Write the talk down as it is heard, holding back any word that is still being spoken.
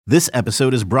This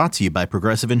episode is brought to you by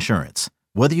Progressive Insurance.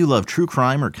 Whether you love true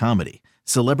crime or comedy,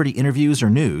 celebrity interviews or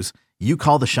news, you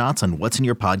call the shots on what's in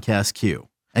your podcast queue.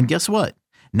 And guess what?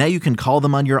 Now you can call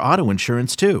them on your auto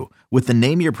insurance too with the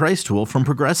Name Your Price tool from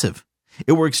Progressive.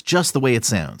 It works just the way it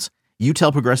sounds. You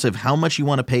tell Progressive how much you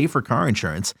want to pay for car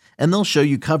insurance, and they'll show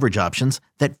you coverage options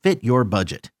that fit your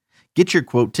budget. Get your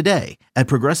quote today at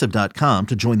Progressive.com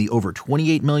to join the over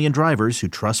 28 million drivers who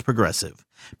trust Progressive.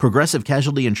 Progressive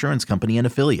Casualty Insurance Company and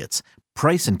Affiliates.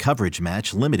 Price and coverage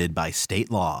match limited by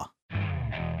state law.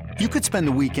 You could spend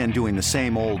the weekend doing the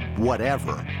same old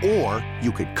whatever, or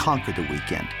you could conquer the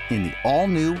weekend in the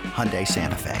all-new Hyundai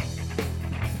Santa Fe.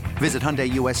 Visit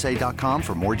HyundaiUSA.com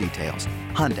for more details.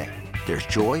 Hyundai, there's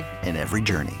joy in every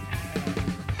journey.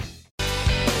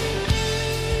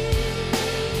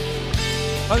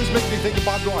 This makes me think of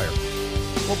Bob Dwyer.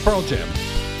 Well, Pearl Jam.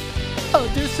 Oh,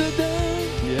 there's a day.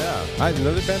 Yeah.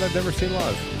 Another band I've never seen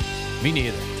live. Me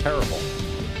neither. Terrible.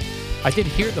 I did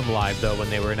hear them live, though, when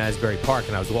they were in Asbury Park,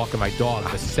 and I was walking my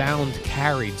dog. The sound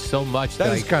carried so much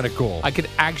That is kind of cool.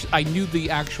 I knew the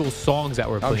actual songs that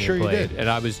were I'm being sure you played, did. and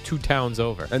I was 2 towns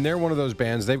over. And they're one of those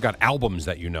bands, they've got albums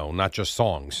that you know, not just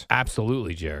songs.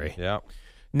 Absolutely, Jerry. Yeah.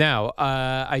 Now,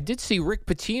 I did see Rick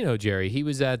Pitino, Jerry. He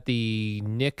was at the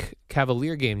Nick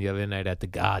Cavalier game the other night at the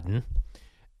Garden.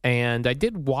 And I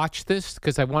did watch this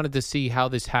because I wanted to see how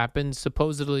this happened.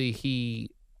 Supposedly,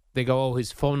 they go,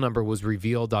 his phone number was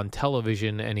revealed on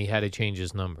television and he had to change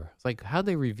his number. It's like, how'd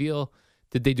they reveal?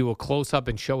 Did they do a close-up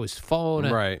and show his phone?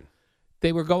 Right.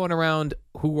 They were going around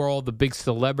who were all the big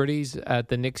celebrities at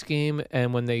the Knicks game.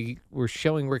 And when they were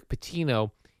showing Rick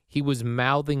Pitino, he was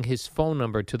mouthing his phone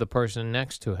number to the person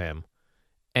next to him.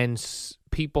 And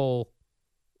people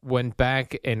went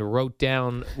back and wrote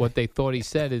down what they thought he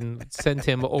said and sent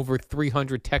him over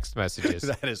 300 text messages.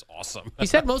 That is awesome. He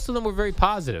said most of them were very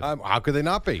positive, How could they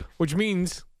not be? which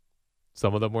means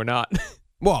some of them were not.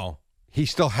 Well, he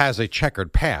still has a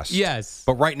checkered past. Yes.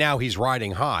 But right now he's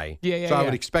riding high. Yeah, So I yeah.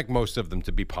 would expect most of them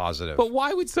to be positive. But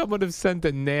why would someone have sent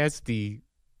a nasty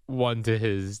one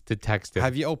to text him?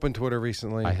 Have you opened Twitter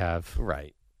recently? I have.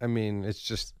 Right. I mean, it's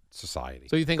just society.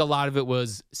 So you think a lot of it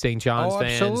was St. John's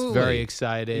fans, absolutely. very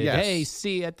excited. Yes. Hey,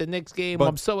 see you at the Knicks game. But-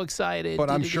 I'm so excited. But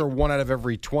I'm sure 1 out of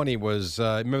every 20 was,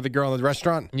 remember the girl in the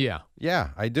restaurant? Yeah.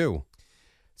 Yeah, I do.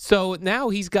 So now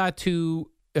he's got to.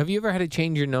 Have you ever had to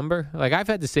change your number? Like, I've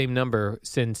had the same number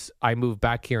since I moved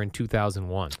back here in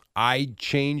 2001. I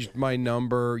changed my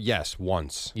number, yes,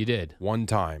 once. You did? One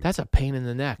time. That's a pain in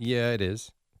the neck. Yeah, it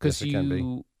is. Because Yes, it can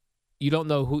be. you don't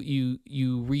know who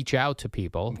you reach out to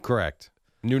people, Correct.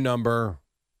 New number.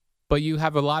 but you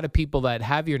have a lot of people that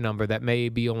have your number that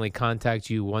maybe only contact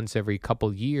you once every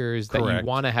couple years that Correct. you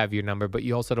want to have your number, but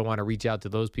you also don't want to reach out to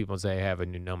those people and say, I have a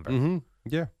new number. Mm-hmm.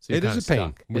 Yeah. So you're It is kinda a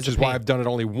pain, stuck. which It's a is why pain. I've done it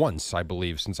only once, I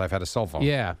believe, since I've had a cell phone.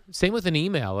 Yeah. Same with an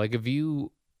email. Like we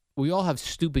all have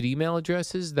stupid email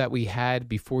addresses that we had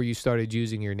before you started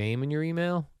using your name in your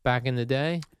email back in the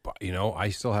day. But, I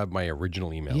still have my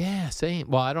original email. Yeah,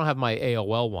 same. Well, I don't have my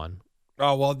AOL one.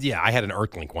 Oh, well, yeah, I had an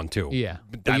Earthlink one, too. Yeah.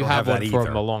 But But I you don't have have one that from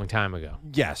either. a long time ago.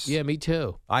 Yes. Yeah, me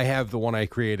too. I have the one I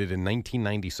created in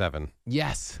 1997.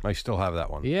 Yes. I still have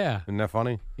that one. Yeah. Isn't that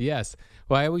funny? Yes.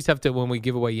 Well, I always have to, when we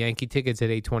give away Yankee tickets at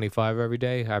 8:25 every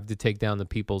day, I have to take down the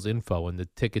people's info. And the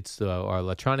tickets are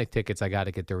electronic tickets. I got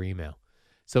to get their email.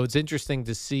 So it's interesting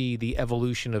to see the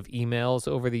evolution of emails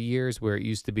over the years where it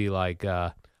used to be like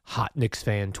Hot Knicks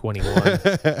Fan 21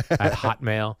 at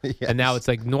Hotmail. Yes. And now it's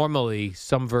like normally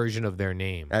some version of their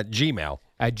name At Gmail.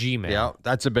 at Gmail. Yeah,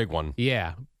 that's a big one.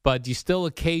 Yeah, but you still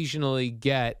occasionally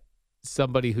get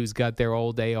somebody who's got their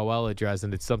old AOL address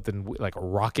and it's something like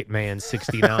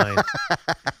Rocketman69.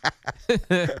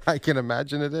 I can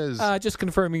imagine it is. Just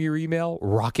confirming your email,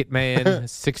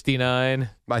 Rocketman69.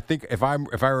 I think if I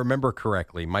remember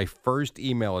correctly, my first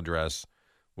email address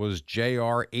was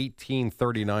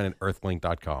jr1839 at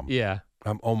earthlink.com. Yeah.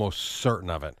 I'm almost certain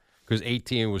of it because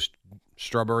 18 was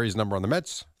Strawberry's number on the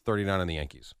Mets, 39 on the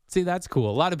Yankees. See, that's cool.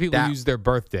 A lot of people use their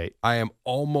birth date. I am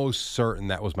almost certain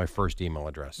that was my first email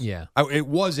address. Yeah. It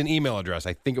was an email address.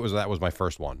 I think that was my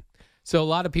first one. So a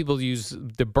lot of people use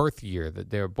the birth year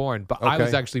that they were born, but I was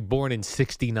Okay. actually born in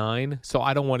 69, so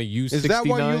I don't want to use Is 69. that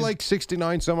why you like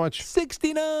 69 so much?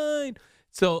 69.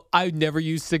 So I never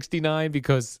use 69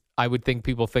 because I would think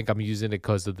people think I'm using it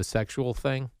because of the sexual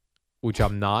thing, which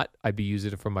I'm not. I'd be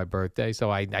using it for my birthday, so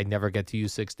I never get to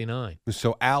use 69.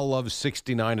 So Al loves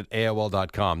 69 at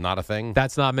AOL.com. Not a thing?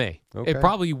 That's not me. Okay. It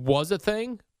probably was a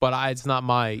thing, but it's not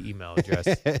my email address.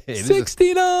 It is a-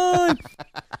 69.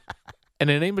 And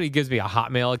then anybody gives me a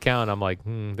Hotmail account, I'm like,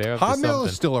 they're up to Hotmail something.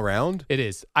 is still around. It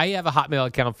is. I have a Hotmail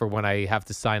account for when I have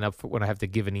to sign up for when I have to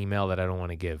give an email that I don't want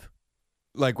to give.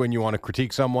 Like when you want to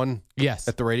critique someone Yes.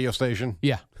 at the radio station?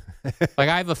 Yeah. Like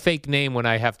I have a fake name when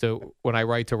I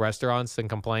write to restaurants and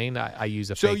complain. I use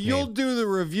a fake name. So you'll do the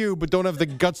review, but don't have the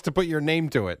guts to put your name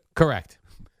to it. Correct.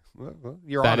 Well,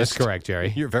 you're That honest. is correct,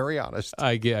 Jerry. You're very honest.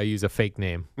 I use a fake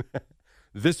name.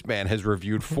 This man has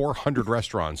reviewed 400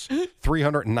 restaurants.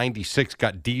 396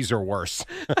 got D's or worse.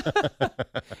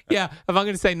 Yeah. If I'm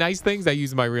going to say nice things, I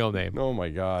use my real name. Oh, my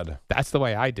God. That's the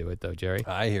way I do it, though, Jerry.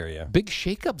 I hear you. Big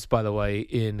shakeups, by the way,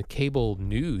 in cable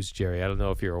news, Jerry. I don't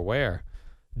know if you're aware.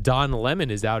 Don Lemon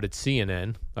is out at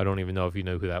CNN. I don't even know if you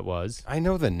know who that was. I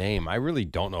know the name. I really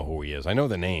don't know who he is. I know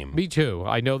the name. Me too.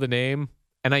 I know the name,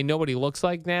 and I know what he looks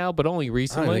like now, but only I don't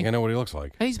recently. think I know what he looks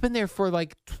like. And he's been there for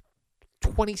like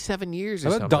 27 years or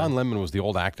I something. thought Don Lemon was the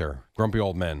old actor, Grumpy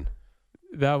Old Men.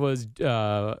 That was,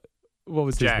 what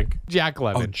was his Jack. name? Jack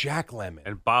Lemon. Oh, Jack Lemon.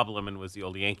 And Bob Lemon was the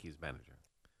old Yankees manager.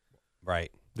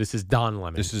 Right. This is Don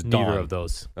Lemon. This is neither Don. of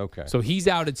those. Okay. So he's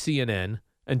out at CNN,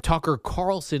 and Tucker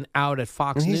Carlson out at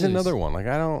Fox And he's News. another one. Like,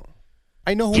 I know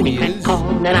who he is.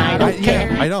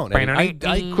 I don't. And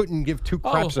I couldn't give two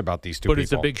craps about these two but people.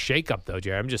 it's a big shakeup, though,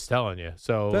 Jerry. I'm just telling you.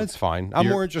 So That's fine. I'm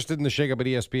You're- more interested in the shakeup at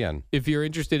ESPN. if you're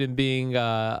interested in being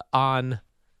on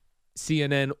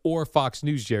CNN or Fox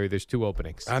News, Jerry, there's 2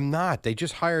 openings. I'm not.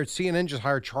 CNN just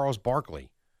hired Charles Barkley.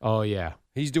 Oh, yeah.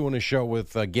 He's doing a show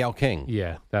with Gail King.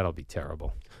 Yeah, that'll be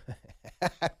terrible.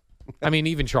 I mean,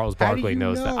 even Charles How do Barkley you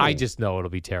knows that. know? I just know it'll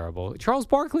be terrible. Charles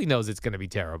Barkley knows it's going to be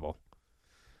terrible.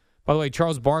 By the way,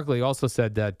 Charles Barkley also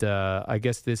said that, I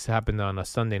guess this happened on a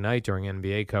Sunday night during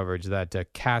NBA coverage, that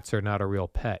cats are not a real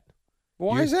pet.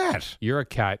 Why is that? You're a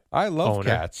cat I love owner.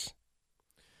 cats.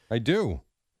 I do.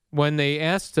 When they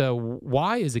asked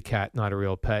why is a cat not a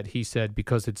real pet, he said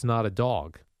because it's not a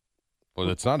dog. Well,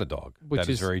 it's not a dog. Which That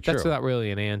is very true. That's not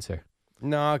really an answer.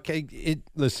 No, okay.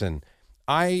 Listen,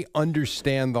 I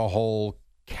understand the whole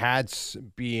cats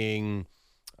being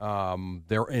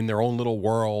they're in their own little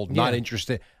world, not Yeah.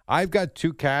 interested. I've got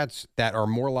 2 cats that are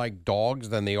more like dogs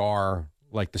than they are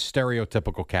like the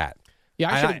stereotypical cat.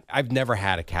 Yeah, I've never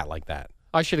had a cat like that.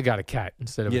 I should have got a cat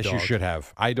instead of a Yes, dog. you should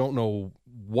have. I don't know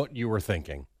what you were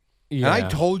thinking. Yeah. And I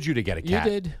told you to get a cat.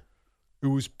 You did. It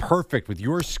was perfect with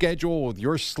your schedule, with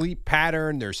your sleep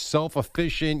pattern. They're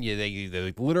self-efficient.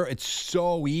 They literally, it's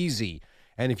so easy.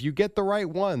 And if you get the right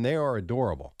one, they are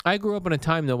adorable. I grew up in a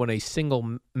time, though, when a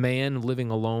single man living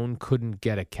alone couldn't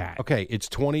get a cat. Okay, it's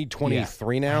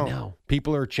 2023 now. I know.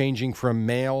 People are changing from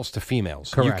males to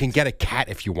females. Correct. You can get a cat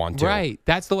if you want to. Right.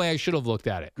 That's the way I should have looked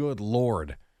at it. Good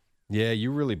Lord. Yeah,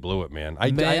 you really blew it, man.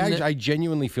 I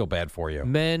genuinely feel bad for you.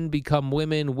 Men become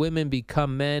women. Women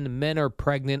become men. Men are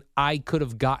pregnant. I could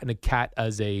have gotten a cat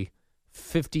as a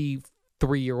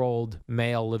 53-year-old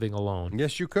male living alone.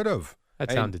 Yes, you could have.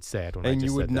 That sounded sad when I just And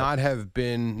you would said that. not have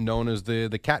been known as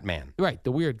the cat man. Right,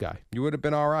 the weird guy. You would have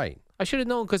been all right. I should have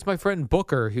known because my friend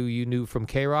Booker, who you knew from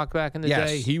K-Rock back in the Yes.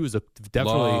 day, he was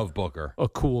definitely Love Booker. a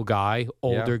cool guy,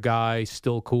 older guy,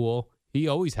 still cool. He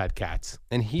always had cats.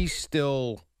 And he's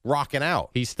still rocking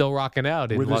out. He's still rocking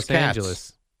out in With his Los cats.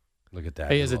 Angeles. Look at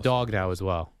that. He has a dog now as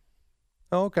well.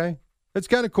 Oh, okay. It's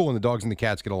kind of cool when the dogs and the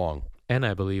cats get along. And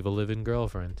I believe a live-in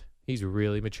girlfriend. He's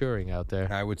really maturing out there.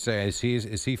 I would say, is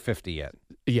he 50 yet?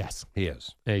 Yes. He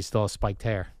is. And he still has spiked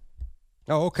hair.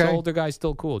 Oh, okay. So older guy's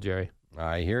still cool, Jerry.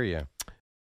 I hear you.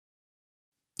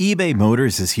 eBay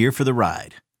Motors is here for the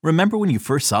ride. Remember when you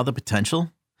first saw the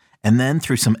potential? And then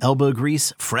through some elbow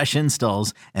grease, fresh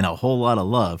installs, and a whole lot of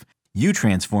love, you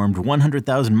transformed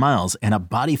 100,000 miles and a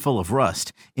body full of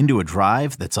rust into a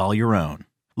drive that's all your own.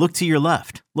 Look to your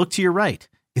left. Look to your right.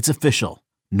 It's official.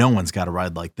 No one's got a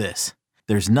ride like this.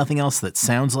 There's nothing else that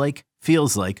sounds like,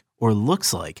 feels like, or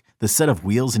looks like the set of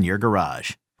wheels in your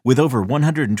garage. With over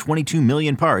 122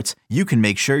 million parts, you can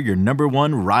make sure your number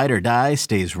one ride or die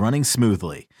stays running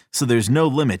smoothly. So there's no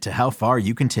limit to how far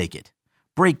you can take it.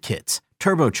 Brake kits,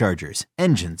 turbochargers,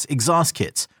 engines, exhaust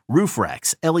kits, roof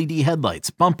racks, LED headlights,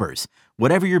 bumpers,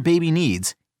 whatever your baby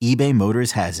needs, eBay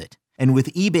Motors has it. And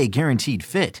with eBay Guaranteed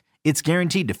Fit, it's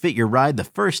guaranteed to fit your ride the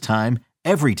first time,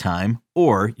 every time,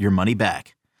 or your money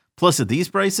back. Plus at these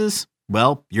prices,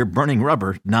 well, you're burning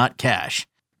rubber, not cash.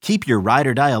 Keep your ride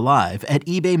or die alive at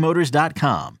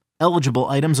ebaymotors.com. Eligible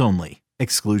items only.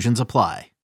 Exclusions apply.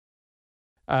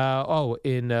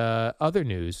 In other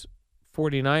news,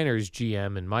 49ers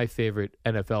GM and my favorite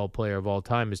NFL player of all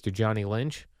time, Mr. Johnny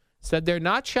Lynch, said they're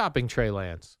not shopping Trey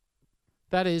Lance.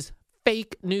 That is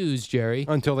fake news, Jerry.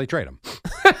 Until they trade him.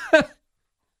 I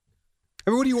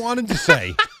mean, what do you want him to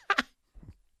say?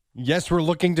 Yes, we're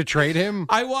looking to trade him.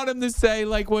 I want him to say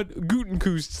like what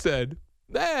Gutenkust said.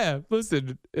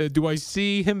 Listen, do I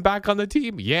see him back on the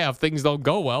team? Yeah, if things don't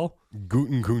go well.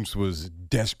 Gutenkust was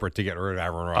desperate to get rid of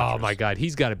Aaron Rodgers. Oh, my God.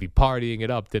 He's got to be partying it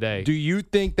up today. Do you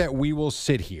think that we will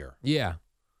sit here Yeah.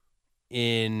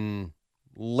 in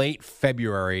late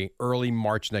February, early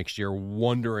March next year,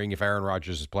 wondering if Aaron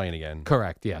Rodgers is playing again?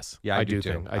 Correct, yes. Yeah, I do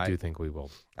too. I do think we will.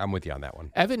 I'm with you on that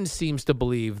one. Evan seems to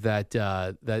believe that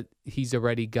that he's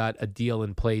already got a deal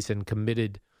in place and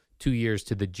committed 2 years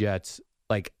to the Jets,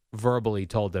 like verbally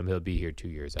told them he'll be here 2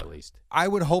 years at least. I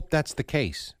would hope that's the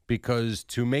case because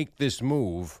to make this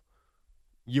move,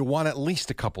 you want at least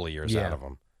a couple of years out of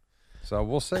him. So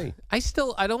we'll see.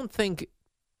 I don't think,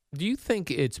 do you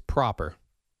think it's proper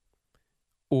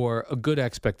or a good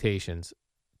expectations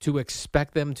to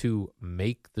expect them to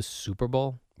make the Super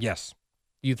Bowl? Yes.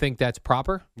 You think that's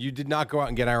proper? You did not go out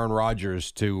and get Aaron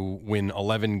Rodgers to win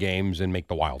 11 games and make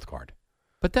the wild card.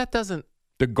 But that doesn't.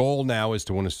 The goal now is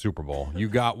to win a Super Bowl. You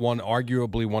got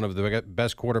arguably one of the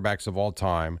best quarterbacks of all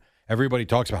time. Everybody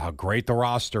talks about how great the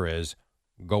roster is.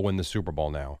 Go win the Super Bowl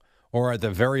now. Or at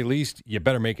the very least, you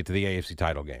better make it to the AFC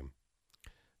title game.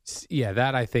 Yeah,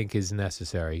 that I think is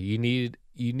necessary. You need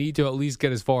to at least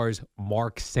get as far as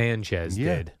Mark Sanchez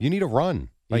did. You need a run.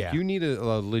 You need a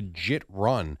legit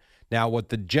run. Now, what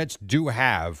the Jets do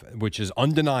have, which is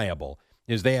undeniable,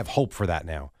 is they have hope for that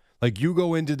now. Like you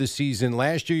go into the season,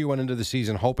 last year you went into the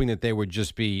season hoping that they would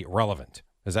just be relevant.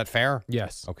 Is that fair?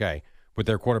 Yes. Okay, with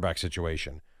their quarterback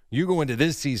situation. You go into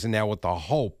this season now with the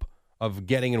hope of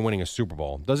getting and winning a Super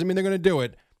Bowl. Doesn't mean they're going to do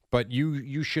it, but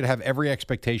you should have every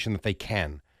expectation that they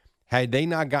can. Had they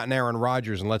not gotten Aaron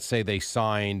Rodgers and let's say they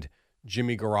signed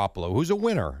Jimmy Garoppolo, who's a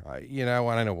winner, I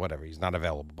don't know, whatever, he's not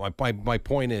available. My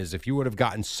point is, if you would have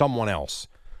gotten someone else,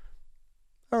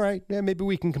 all right, maybe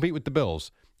we can compete with the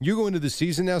Bills. You go into the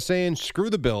season now saying, screw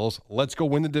the Bills, let's go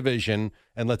win the division,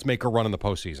 and let's make a run in the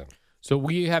postseason. So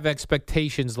we have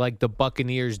expectations like the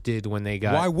Buccaneers did when they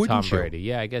got Tom Brady.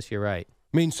 Yeah, I guess you're right.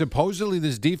 I mean, supposedly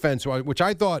this defense, which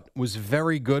I thought was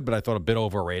very good, but I thought a bit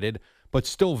overrated, but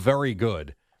still very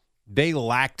good. They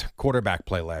lacked quarterback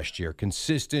play last year,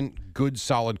 consistent, good,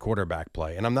 solid quarterback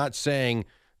play. And I'm not saying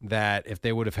that if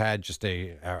they would have had just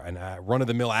a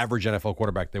run-of-the-mill average NFL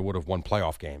quarterback, they would have won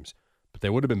playoff games. But they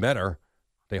would have been better.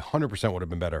 They 100% would have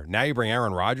been better. Now you bring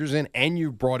Aaron Rodgers in, and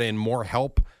you've brought in more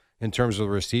help in terms of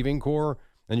the receiving core,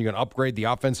 and you're going to upgrade the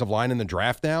offensive line in the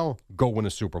draft now, go win a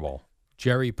Super Bowl.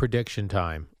 Jerry, prediction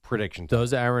time.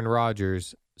 Does Aaron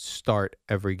Rodgers start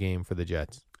every game for the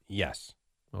Jets? Yes.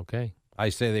 Okay. I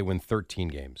say they win 13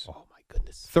 games. Oh, my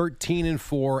goodness.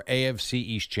 13-4 AFC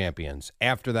East champions.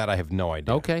 After that, I have no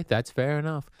idea. Okay, that's fair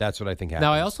enough. That's what I think happens.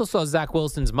 Now, I also saw Zach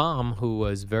Wilson's mom, who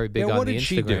was very big on the Instagram. What did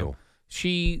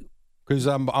she do? Because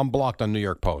I'm blocked on New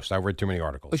York Post. I read too many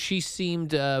articles. She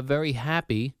seemed very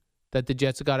happy that the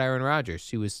Jets got Aaron Rodgers.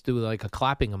 She was doing like a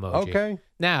clapping emoji. Okay.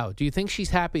 Now, do you think she's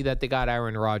happy that they got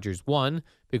Aaron Rodgers? One,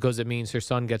 because it means her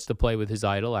son gets to play with his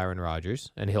idol, Aaron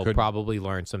Rodgers, and he'll probably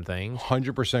learn some things.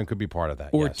 100% could be part of that.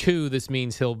 Or yes. two, this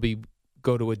means he'll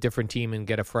go to a different team and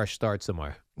get a fresh start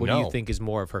somewhere. What do you think is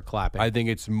more of her clapping? I think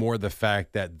it's more the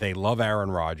fact that they love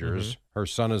Aaron Rodgers. Mm-hmm. Her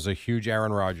son is a huge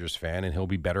Aaron Rodgers fan, and he'll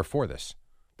be better for this.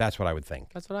 That's what I would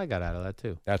think. That's what I got out of that,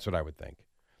 too. That's what I would think.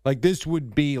 Like, this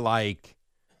would be like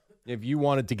if you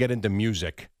wanted to get into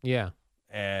music. Yeah.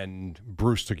 And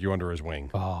Bruce took you under his wing.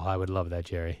 Oh, I would love that,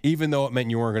 Jerry. Even though it meant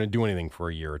you weren't going to do anything for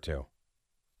a year or two.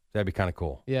 That'd be kind of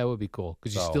cool. Yeah, it would be cool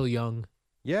because you're still young.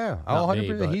 Yeah. Not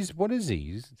 100%. What is he?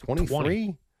 He's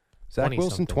 23? Zach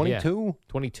Wilson, 22? Yeah.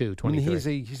 22, 23. I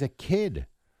mean, he's a kid.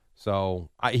 So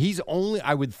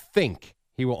I would think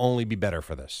he will only be better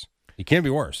for this. He can't be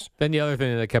worse. Then the other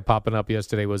thing that kept popping up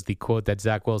yesterday was the quote that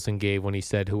Zach Wilson gave when he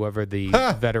said, "Whoever the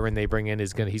veteran they bring in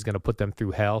he's going to put them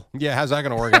through hell." Yeah, how's that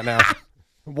going to work out now?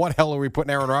 What hell are we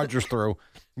putting Aaron Rodgers through?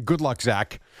 Good luck,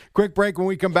 Zach. Quick break. When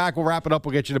we come back, we'll wrap it up.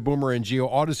 We'll get you to Boomer and Gio.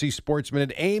 Odyssey Sports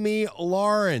Minute. Amy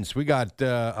Lawrence. We got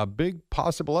a big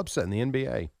possible upset in the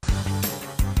NBA.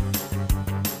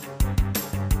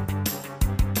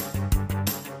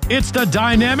 It's the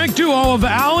dynamic duo of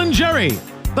Al and Jerry,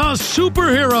 the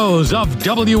superheroes of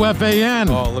WFAN.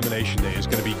 Oh, Elimination Day is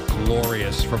going to be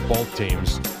glorious for both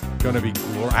teams. Going to be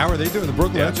glorious. How are they doing? The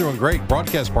Brooklyn Nets are doing great.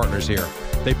 Broadcast partners here.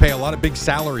 They pay a lot of big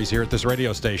salaries here at this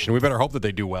radio station. We better hope that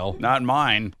they do well. Not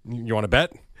mine. You want to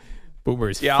bet?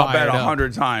 Boomer's I'll bet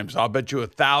 100 times. I'll bet you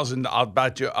 1,000. I'll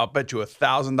bet you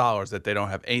 $1,000 that they don't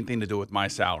have anything to do with my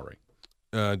salary.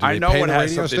 I know it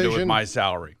has something to do with my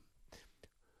salary.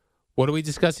 What are we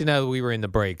discussing now that we were in the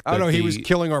break? I don't know. He was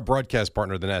killing our broadcast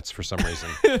partner, the Nets, for some reason.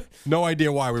 No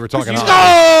idea why we were talking. He's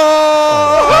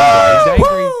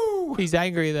He's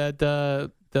angry that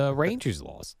the Rangers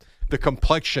lost. The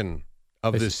complexion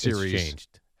of this series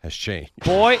has changed.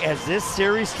 Boy, has this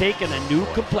series taken a new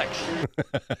complexion.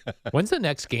 When's the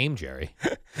next game, Jerry?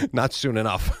 Not soon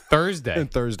enough. Thursday.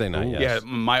 Thursday night, yes. Yeah,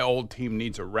 my old team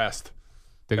needs a rest.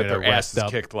 They're going to rest up.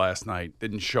 Kicked last night.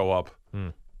 Didn't show up.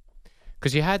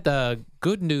 Because you had the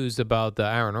good news about the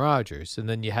Aaron Rodgers, and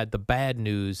then you had the bad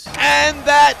news. And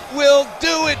that will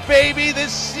do it, baby.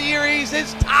 This series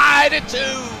is tied at 2.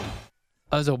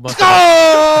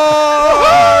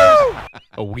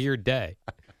 A weird day.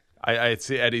 I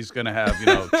see Eddie's going to have,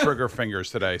 trigger fingers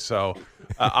today. So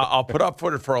I'll put up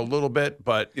for it for a little bit,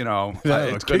 but,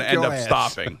 it's going to end up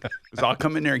stopping. So I'll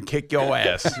come in there and kick your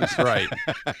ass. That's right.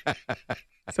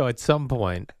 So at some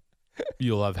point,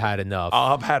 you'll have had enough.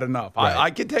 I'll have had enough. Right.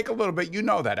 I can take a little bit. You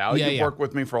know that, Al. Yeah, You've worked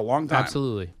with me for a long time.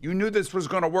 Absolutely. You knew this was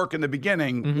going to work in the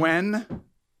beginning when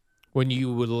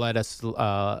you would let us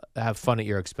have fun at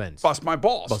your expense. Bust my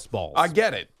balls. Bust balls. I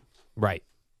get it. Right.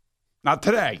 Not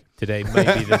today. Today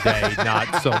might be the day,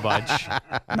 not so much.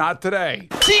 Not today.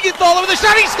 Siegenthaler with a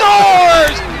shot. He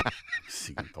scores!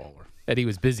 Siegenthaler. Eddie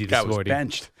was busy this morning.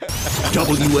 Benched.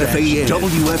 WFAN,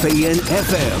 WFAN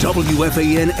FM,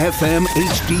 WFAN FM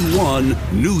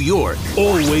HD1, New York.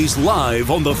 Always live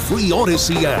on the free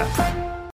Odyssey app.